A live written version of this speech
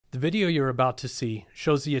The video you're about to see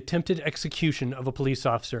shows the attempted execution of a police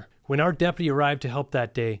officer. When our deputy arrived to help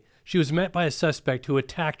that day, she was met by a suspect who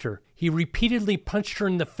attacked her. He repeatedly punched her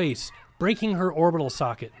in the face, breaking her orbital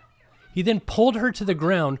socket. He then pulled her to the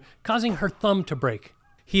ground, causing her thumb to break.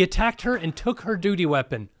 He attacked her and took her duty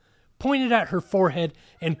weapon, pointed at her forehead,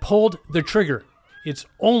 and pulled the trigger. It's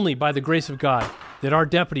only by the grace of God that our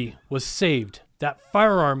deputy was saved. That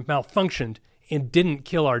firearm malfunctioned and didn't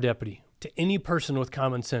kill our deputy. To any person with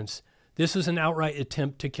common sense, this was an outright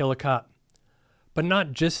attempt to kill a cop. But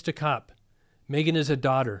not just a cop. Megan is a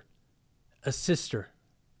daughter, a sister,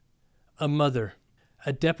 a mother,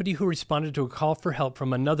 a deputy who responded to a call for help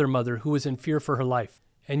from another mother who was in fear for her life.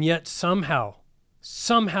 And yet somehow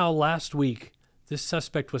last week, this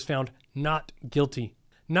suspect was found not guilty.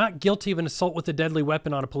 Not guilty of an assault with a deadly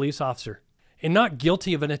weapon on a police officer. And not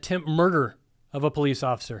guilty of an attempt murder of a police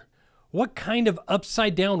officer. What kind of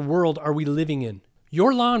upside-down world are we living in?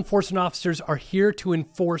 Your law enforcement officers are here to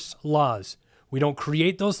enforce laws. We don't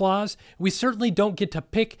create those laws. We certainly don't get to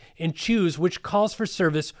pick and choose which calls for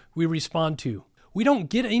service we respond to. We don't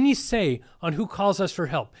get any say on who calls us for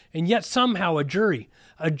help. And yet somehow a jury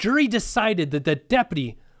decided that the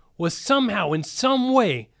deputy was somehow in some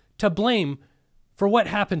way to blame for what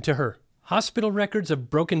happened to her. Hospital records of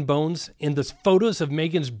broken bones and the photos of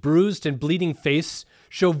Megan's bruised and bleeding face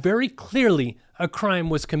show very clearly a crime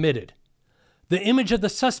was committed. The image of the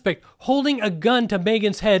suspect holding a gun to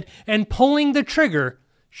Megan's head and pulling the trigger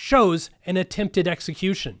shows an attempted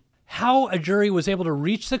execution. How a jury was able to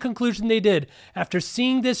reach the conclusion they did after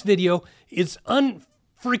seeing this video is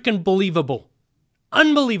unfreaking believable.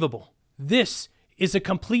 Unbelievable. This is a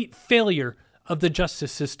complete failure of the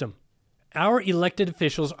justice system. Our elected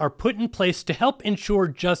officials are put in place to help ensure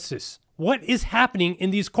justice. What is happening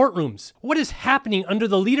in these courtrooms? What is happening under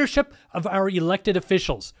the leadership of our elected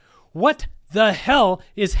officials? What the hell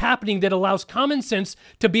is happening that allows common sense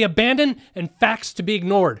to be abandoned and facts to be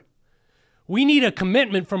ignored? We need a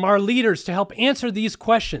commitment from our leaders to help answer these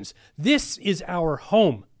questions. This is our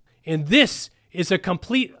home, and this is a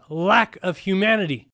complete lack of humanity.